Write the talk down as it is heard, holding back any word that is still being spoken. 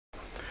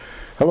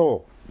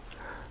Hello,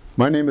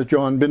 my name is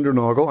John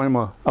Bindernagel. I'm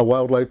a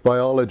wildlife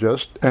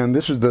biologist, and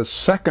this is the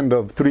second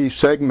of 3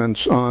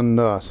 segments on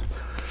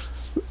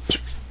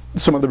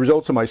some of the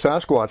results of my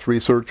Sasquatch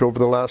research over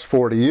the last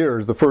 40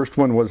 years. The first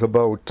one was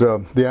about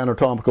the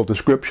anatomical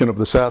description of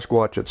the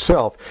Sasquatch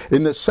itself.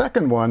 In this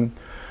second one,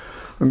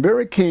 I'm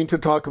very keen to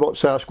talk about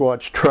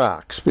Sasquatch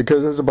tracks,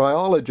 because as a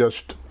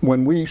biologist,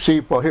 when we see,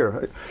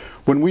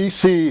 when we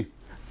see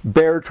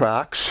bear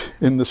tracks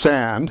in the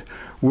sand,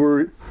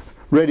 we're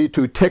ready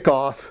to tick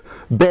off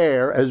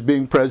bear as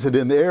being present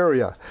in the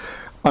area.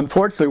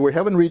 Unfortunately, we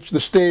haven't reached the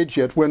stage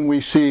yet when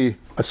we see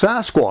a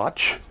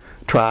Sasquatch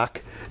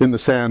track in the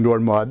sand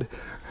or mud.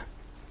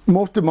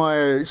 Most of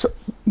my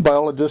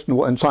biologists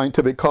and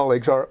scientific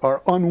colleagues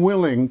are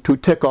unwilling to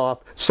tick off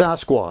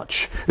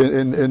Sasquatch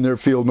in their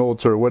field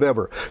notes or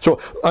whatever. So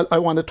I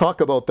want to talk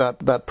about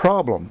that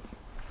problem.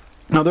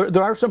 Now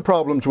there are some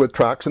problems with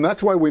tracks, and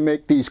that's why we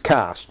make these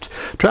casts.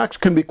 Tracks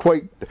can be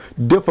quite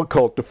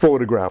difficult to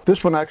photograph.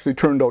 This one actually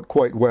turned out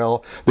quite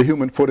well. The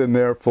human foot in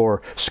there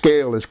for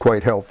scale is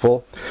quite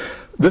helpful.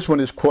 This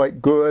one is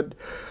quite good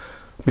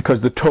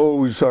because the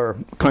toes are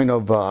kind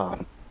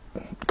of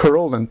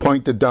curled and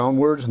pointed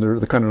downwards, and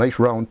there's the kind of nice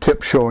round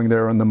tip showing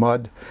there in the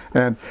mud.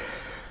 And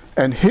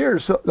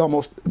here's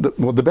almost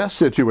the best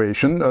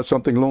situation,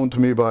 something loaned to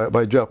me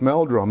by Jeff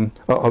Meldrum,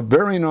 a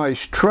very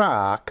nice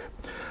track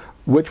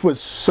which was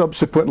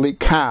subsequently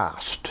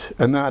cast,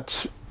 and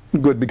that's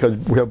good because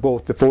we have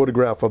both the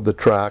photograph of the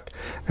track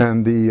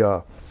and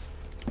the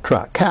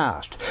track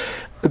cast.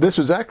 This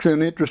is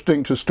actually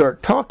interesting to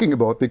start talking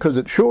about because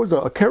it shows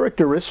a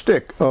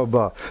characteristic of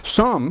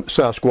some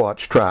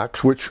Sasquatch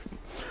tracks which,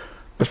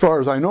 as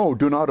far as I know,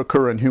 do not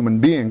occur in human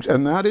beings,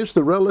 and that is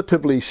the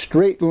relatively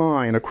straight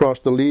line across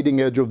the leading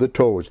edge of the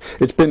toes.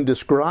 It's been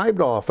described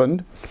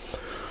often,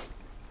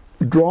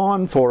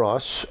 drawn for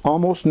us,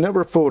 almost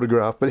never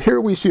photographed, but here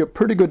we see a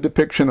pretty good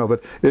depiction of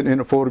it in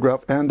a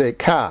photograph and a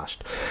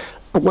cast.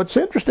 What's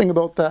interesting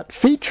about that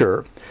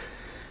feature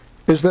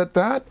is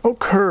that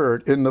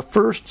occurred in the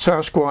first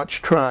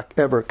Sasquatch track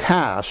ever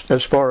cast,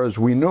 as far as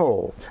we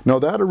know. Now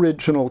that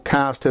original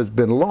cast has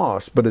been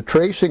lost, but a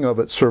tracing of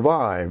it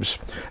survives,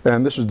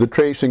 and this is the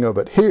tracing of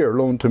it here,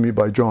 loaned to me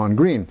by John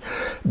Green.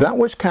 That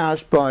was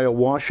cast by a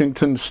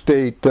Washington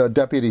State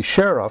deputy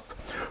sheriff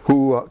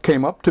who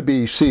came up to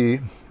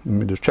BC, let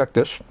me just check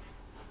this,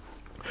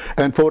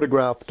 and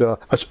photographed,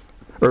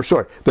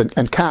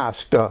 and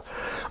cast a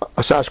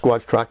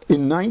Sasquatch track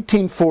in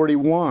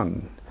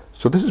 1941.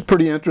 So this is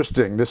pretty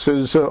interesting. This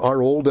is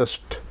our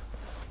oldest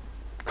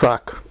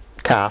track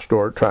cast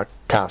or track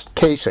cast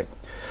casing.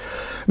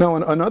 Now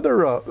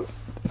another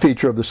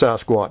feature of the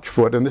Sasquatch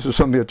foot, and this is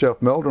something that Jeff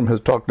Meldrum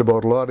has talked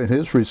about a lot in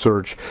his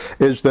research,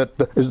 is the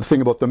thing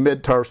about the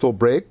mid-tarsal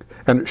break,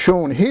 and it's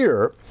shown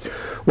here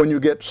when you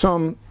get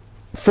some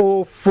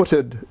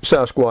full-footed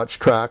Sasquatch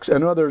tracks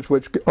and others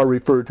which are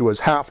referred to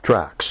as half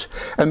tracks.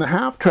 And the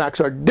half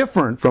tracks are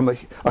different from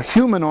a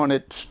human on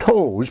its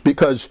toes,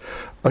 because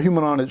a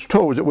human on its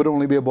toes, it would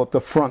only be about the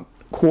front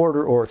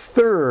quarter or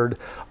third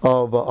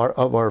of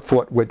our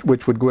foot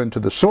which would go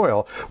into the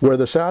soil, where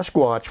the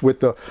Sasquatch,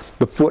 with the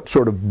foot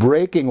sort of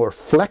breaking or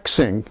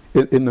flexing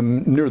near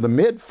the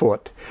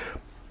midfoot,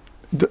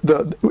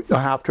 the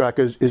half track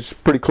is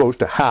pretty close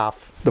to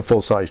half the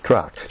full-size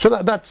track. So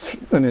that's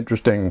an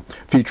interesting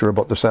feature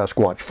about the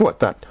Sasquatch foot,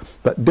 that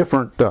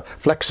different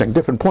flexing,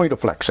 different point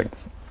of flexing.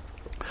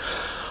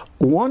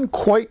 One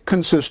quite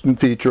consistent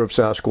feature of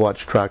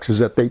Sasquatch tracks is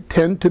that they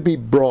tend to be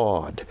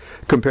broad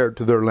compared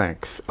to their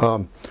length.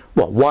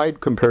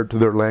 Wide compared to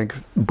their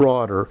length,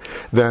 broader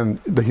than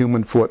the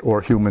human foot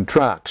or human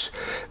tracks.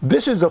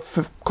 This is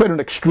quite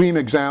an extreme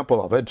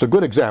example of it. It's a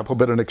good example,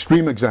 but an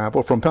extreme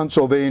example from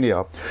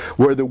Pennsylvania,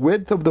 where the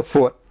width of the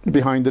foot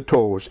behind the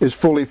toes is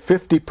fully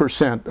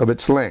 50% of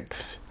its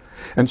length.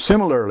 And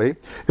similarly,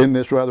 in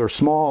this rather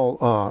small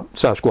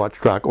Sasquatch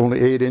track,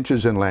 only 8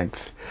 inches in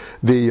length,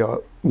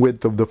 the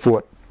width of the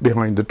foot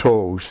behind the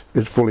toes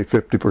is fully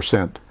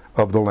 50%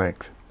 of the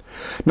length.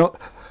 Now,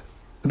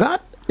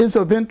 that is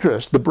of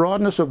interest, the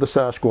broadness of the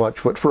Sasquatch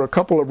foot, for a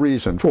couple of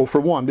reasons. Well,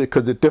 for one,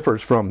 because it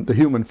differs from the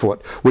human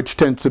foot, which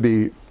tends to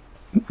be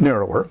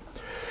narrower,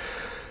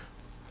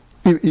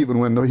 even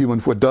when the human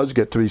foot does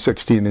get to be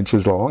 16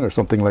 inches long or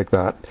something like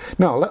that.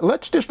 Now,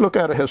 let's just look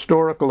at a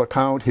historical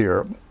account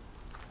here.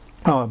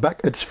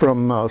 It's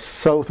from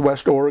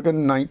Southwest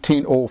Oregon,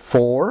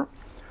 1904,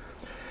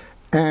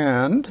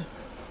 and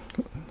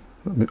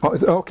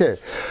okay,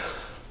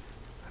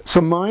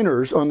 some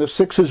miners on the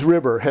Sixes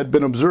River had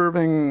been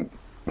observing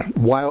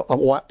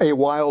a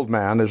wild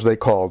man, as they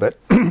called it,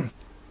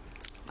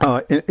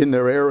 in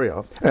their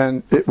area,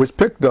 and it was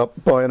picked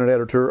up by an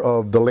editor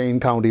of the Lane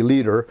County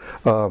Leader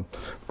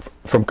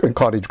from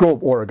Cottage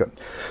Grove, Oregon.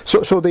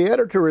 So the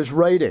editor is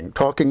writing,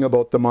 talking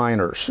about the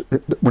miners,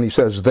 when he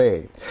says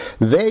they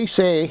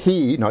say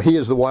he, now he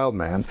is the wild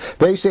man,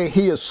 they say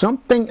he is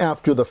something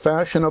after the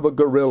fashion of a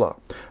gorilla,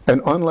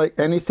 and unlike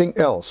anything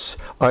else,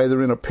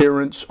 either in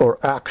appearance or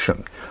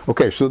action.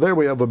 Okay, so there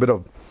we have a bit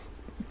of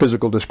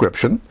physical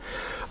description.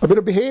 a bit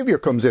of behavior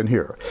comes in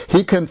here.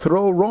 He can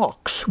throw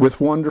rocks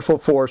with wonderful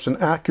force and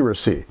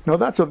accuracy. Now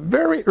that's a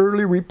very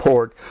early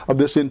report of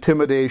this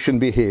intimidation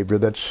behavior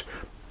that's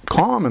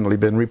commonly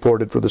been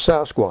reported for the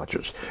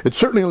Sasquatches. It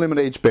certainly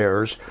eliminates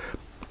bears,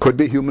 could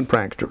be human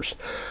pranksters.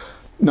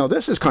 Now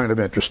this is kind of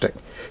interesting.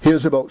 He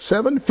is about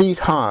 7 feet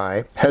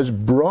high, has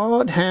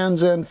broad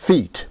hands and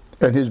feet,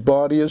 and his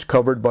body is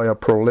covered by a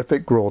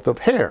prolific growth of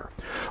hair.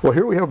 Well,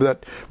 here we have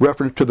that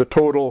reference to the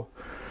total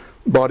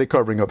body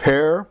covering of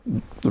hair,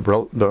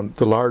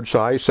 the large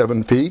size,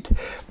 7 feet,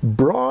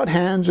 broad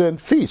hands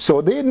and feet.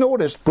 So they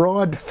noticed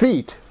broad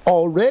feet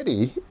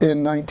already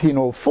in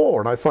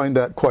 1904, and I find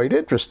that quite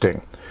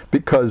interesting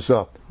because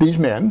these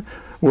men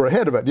were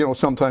ahead of it. You know,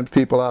 sometimes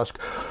people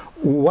ask,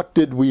 what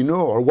did we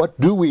know, or what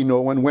do we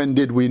know, and when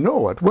did we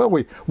know it? Well,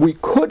 we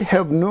could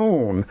have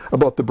known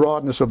about the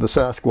broadness of the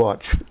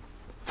Sasquatch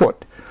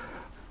foot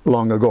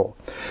long ago.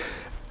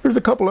 There's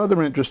a couple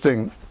other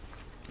interesting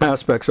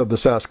aspects of the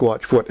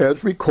Sasquatch foot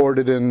as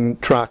recorded in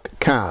track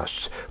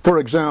casts. For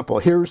example,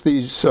 here's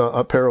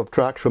a pair of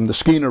tracks from the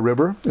Skeena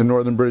River in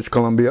northern British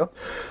Columbia.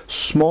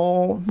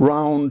 Small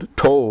round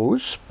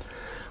toes,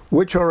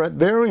 which are at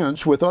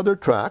variance with other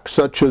tracks,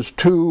 such as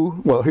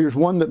well, here's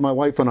one that my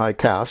wife and I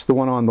cast, the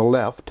one on the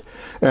left,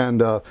 and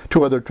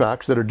 2 other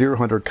tracks that a deer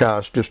hunter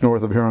cast just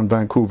north of here on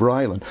Vancouver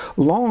Island.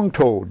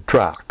 Long-toed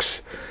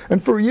tracks.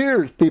 And for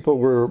years, people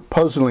were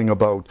puzzling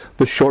about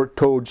the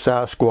short-toed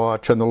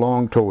Sasquatch and the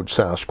long-toed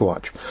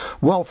Sasquatch.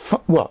 Well,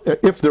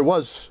 if there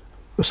was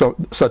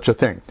such a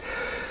thing.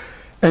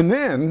 And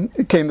then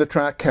came the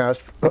track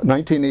cast,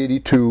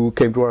 1982,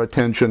 came to our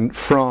attention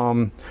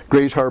from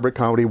Grays Harbor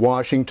County,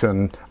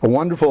 Washington, a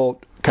wonderful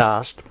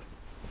cast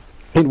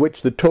in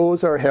which the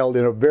toes are held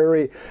in a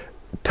very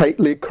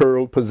tightly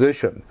curled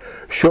position,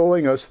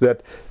 showing us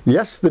that,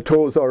 yes, the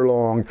toes are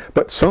long,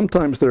 but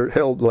sometimes they're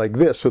held like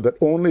this so that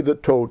only the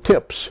toe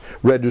tips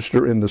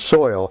register in the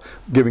soil,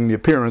 giving the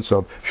appearance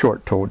of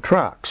short-toed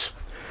tracks.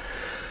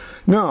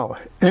 Now,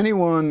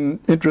 anyone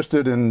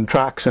interested in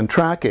tracks and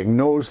tracking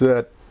knows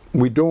that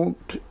we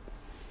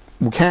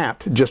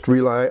can't just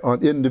rely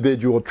on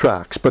individual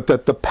tracks, but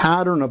that the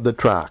pattern of the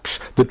tracks,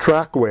 the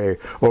trackway,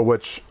 or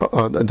which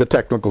the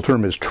technical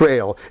term is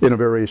trail in a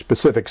very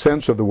specific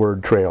sense of the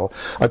word trail,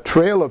 a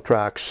trail of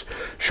tracks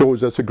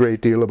shows us a great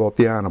deal about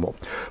the animal.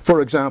 For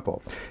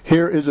example,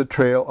 here is a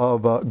trail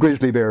of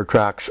grizzly bear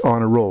tracks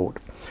on a road.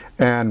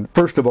 And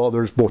first of all,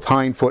 there's both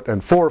hindfoot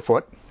and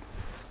forefoot.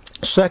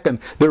 Second,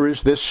 there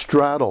is this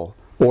straddle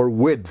or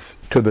width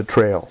to the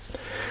trail.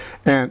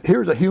 And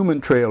here's a human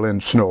trail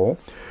in snow.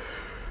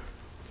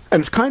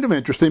 And it's kind of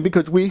interesting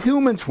because we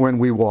humans, when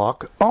we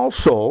walk,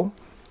 also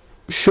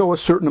show a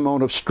certain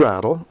amount of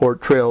straddle or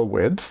trail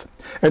width.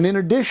 And in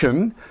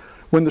addition,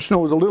 when the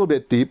snow is a little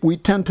bit deep, we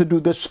tend to do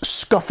this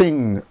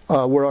scuffing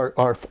where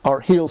our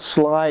heel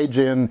slides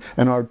in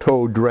and our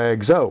toe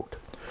drags out.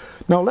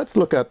 Now let's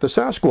look at the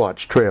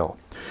Sasquatch trail.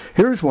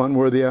 Here's one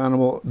where the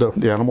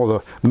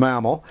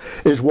mammal,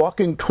 is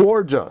walking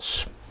towards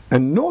us.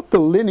 And note the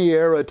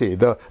linearity,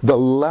 the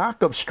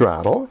lack of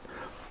straddle.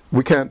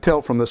 We can't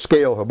tell from the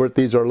scale, but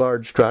these are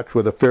large tracks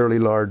with a fairly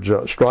large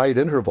stride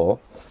interval.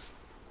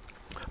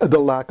 The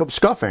lack of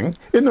scuffing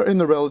in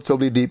the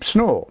relatively deep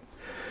snow.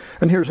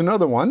 And here's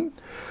another one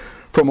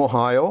from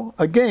Ohio,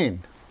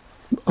 again.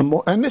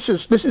 And this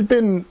has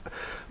been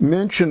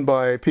mentioned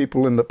by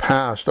people in the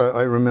past.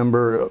 I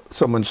remember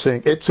someone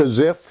saying, it's as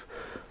if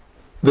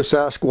the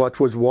Sasquatch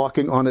was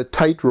walking on a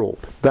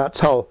tightrope. That's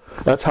how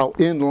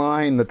in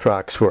line the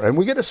tracks were. And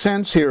we get a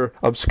sense here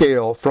of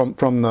scale from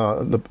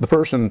the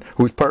person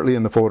who's partly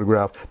in the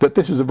photograph that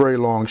this is a very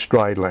long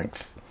stride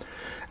length.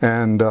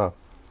 And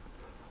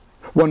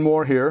one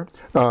more here,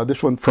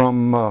 this one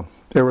from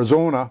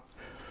Arizona.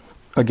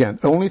 Again,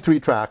 only 3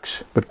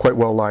 tracks, but quite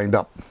well lined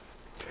up.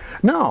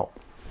 Now,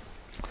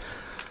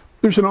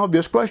 there's an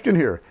obvious question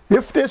here.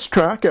 If this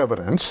track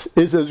evidence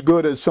is as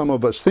good as some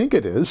of us think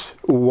it is,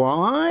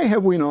 why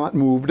have we not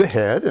moved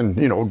ahead and,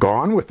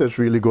 gone with this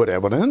really good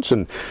evidence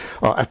and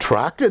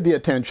attracted the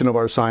attention of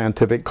our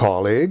scientific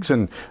colleagues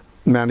and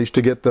managed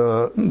to get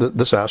the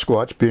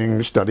Sasquatch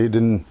being studied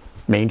in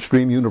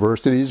mainstream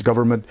universities,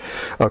 government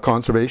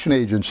conservation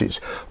agencies?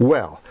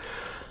 Well,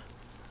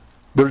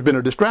 there's been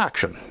a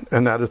distraction,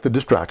 and that is the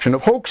distraction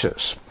of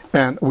hoaxes.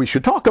 And we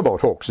should talk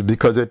about hoaxes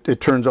because it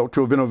turns out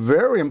to have been a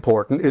very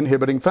important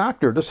inhibiting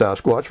factor to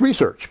Sasquatch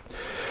research.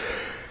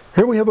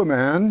 Here we have a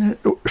man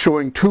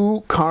showing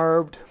 2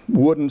 carved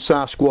wooden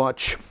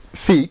Sasquatch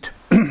feet,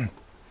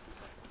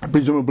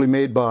 presumably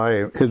made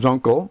by his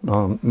uncle,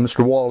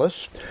 Mr.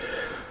 Wallace,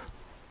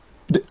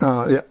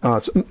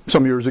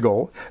 some years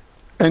ago.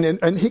 And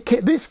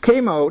this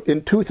came out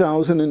in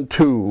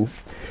 2002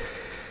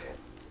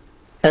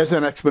 as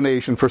an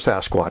explanation for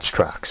Sasquatch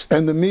tracks.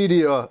 And the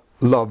media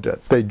loved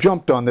it. They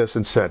jumped on this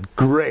and said,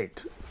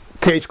 great,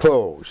 case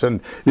closed. And,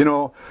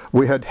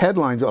 we had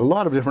headlines, a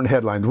lot of different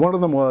headlines. One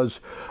of them was,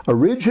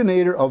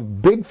 originator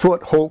of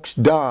Bigfoot hoax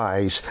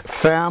dies,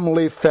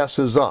 family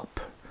fesses up.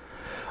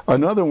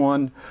 Another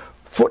one,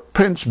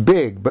 footprints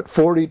big, but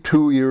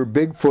 42-year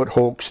Bigfoot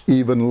hoax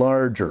even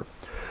larger.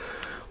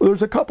 Well,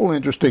 there's a couple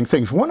interesting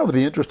things. One of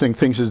the interesting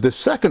things is this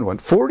second one,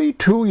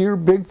 42-year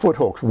Bigfoot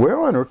hoax.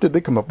 Where on earth did they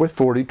come up with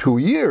 42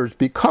 years?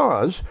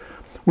 Because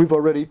we've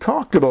already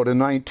talked about a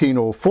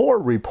 1904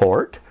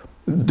 report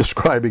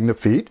describing the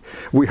feet.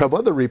 We have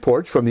other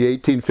reports from the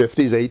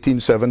 1850s,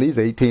 1870s,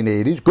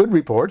 1880s, good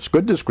reports,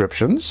 good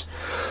descriptions.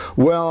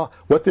 Well,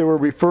 what they were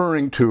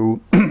referring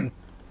to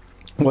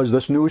was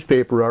this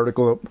newspaper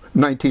article,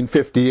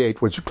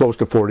 1958, which is close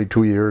to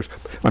 42 years.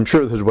 I'm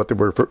sure this is what they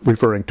were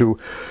referring to.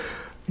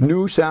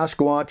 New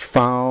Sasquatch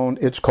found,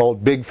 it's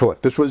called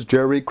Bigfoot. This was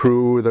Jerry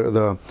Crew,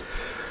 the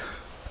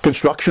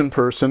construction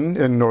person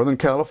in Northern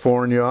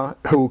California,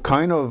 who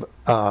kind of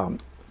the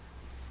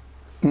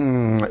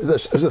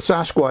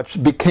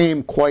Sasquatch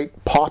became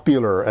quite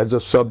popular as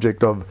a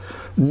subject of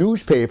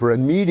newspaper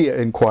and media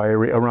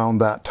inquiry around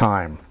that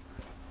time.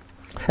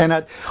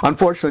 And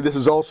unfortunately, this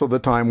is also the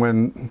time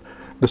when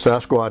the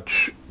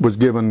Sasquatch was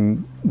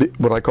given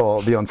what I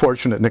call the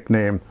unfortunate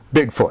nickname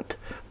Bigfoot,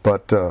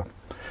 but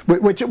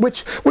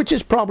which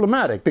is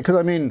problematic, because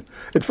I mean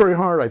it's very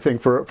hard, I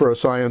think, for a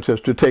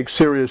scientist to take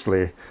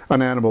seriously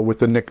an animal with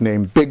the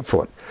nickname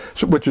Bigfoot,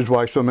 which is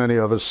why so many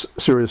of us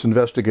serious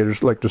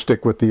investigators like to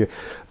stick with the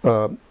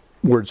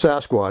word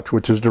Sasquatch,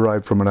 which is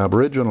derived from an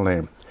Aboriginal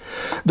name.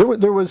 There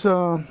was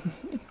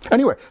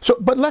anyway.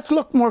 But let's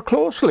look more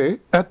closely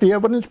at the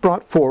evidence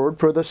brought forward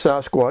for the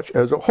Sasquatch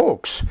as a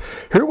hoax.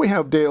 Here we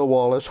have Dale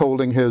Wallace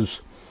holding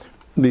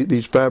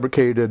these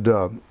fabricated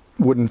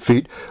wooden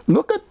feet.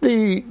 Look at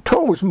the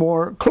toes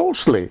more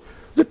closely.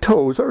 The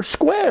toes are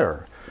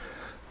square.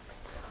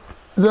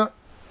 The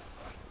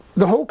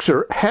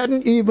hoaxer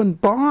hadn't even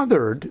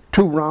bothered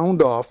to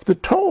round off the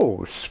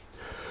toes.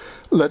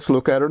 Let's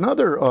look at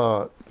another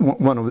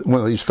one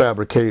of these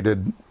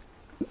fabricated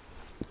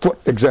foot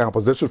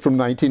examples. This is from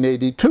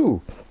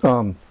 1982.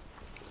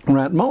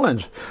 Rant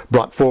Mullins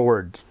brought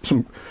forward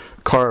some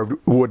carved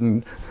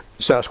wooden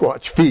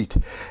Sasquatch feet.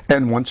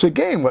 And once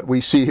again, what we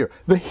see here,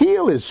 the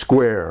heel is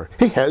square.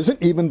 He hasn't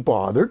even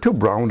bothered to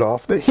round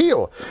off the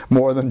heel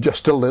more than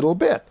just a little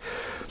bit.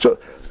 So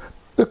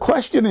the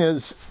question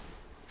is,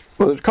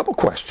 well, there's a couple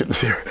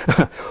questions here.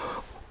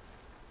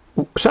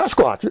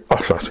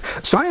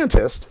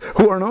 Scientists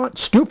who are not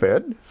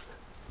stupid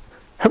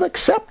have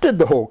accepted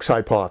the hoax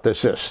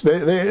hypothesis.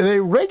 They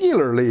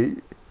regularly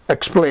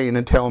explain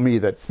and tell me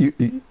that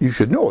you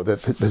should know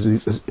that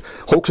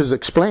hoaxes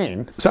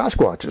explain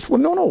Sasquatches. Well,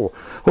 no,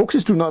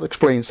 hoaxes do not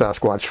explain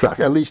Sasquatch,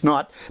 at least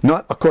not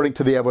according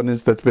to the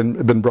evidence that's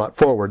been brought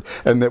forward,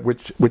 and that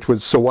which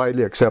was so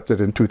widely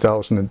accepted in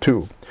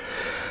 2002.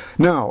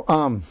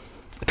 Now,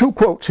 two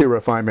quotes here,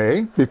 if I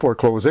may, before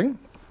closing.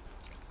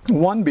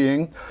 One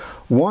being,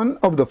 one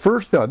of the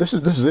first. This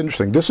is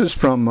interesting. This is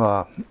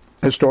from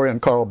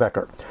historian Carl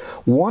Becker.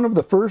 One of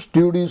the first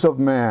duties of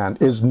man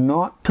is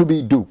not to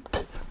be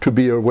duped, to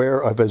be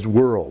aware of his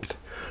world.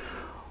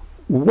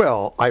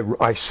 Well,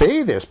 I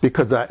say this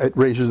because it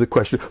raises the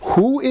question,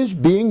 who is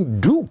being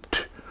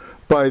duped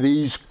by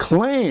these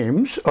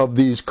claims of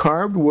these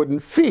carved wooden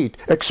feet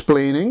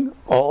explaining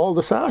all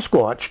the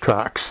Sasquatch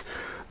tracks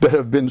that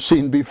have been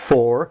seen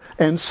before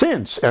and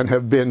since and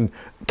have been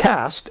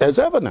cast as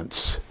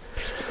evidence?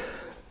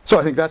 So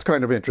I think that's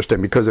kind of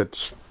interesting because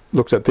it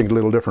looks at things a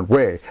little different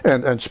way.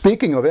 And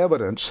speaking of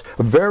evidence,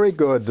 a very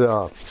good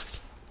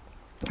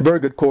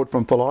quote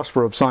from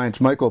philosopher of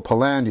science Michael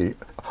Polanyi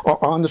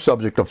on the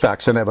subject of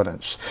facts and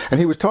evidence. And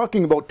he was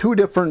talking about two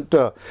different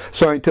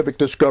scientific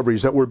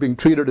discoveries that were being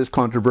treated as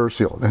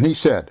controversial. And he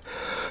said,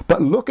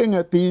 but looking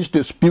at these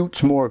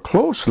disputes more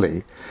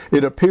closely,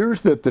 it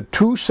appears that the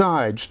two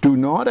sides do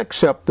not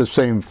accept the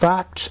same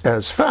facts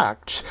as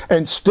facts,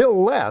 and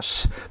still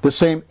less the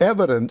same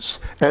evidence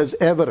as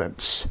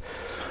evidence.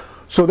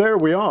 So there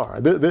we are.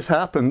 This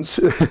happens,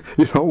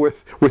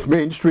 with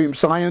mainstream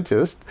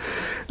scientists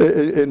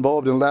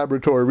involved in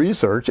laboratory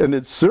research, and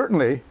it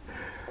certainly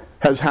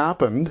has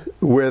happened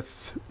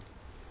with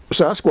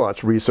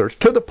Sasquatch research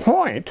to the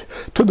point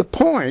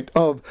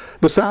of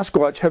the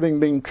Sasquatch having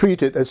been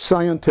treated as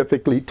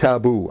scientifically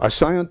taboo, a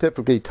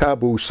scientifically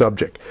taboo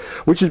subject,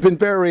 which has been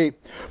very,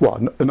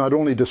 well, not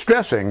only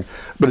distressing,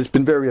 but it's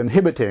been very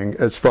inhibiting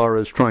as far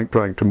as trying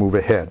to move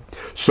ahead.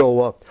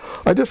 So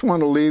I just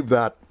want to leave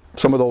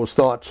some of those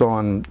thoughts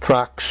on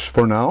tracks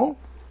for now,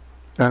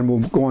 and we'll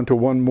go on to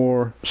one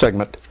more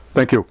segment.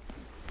 Thank you.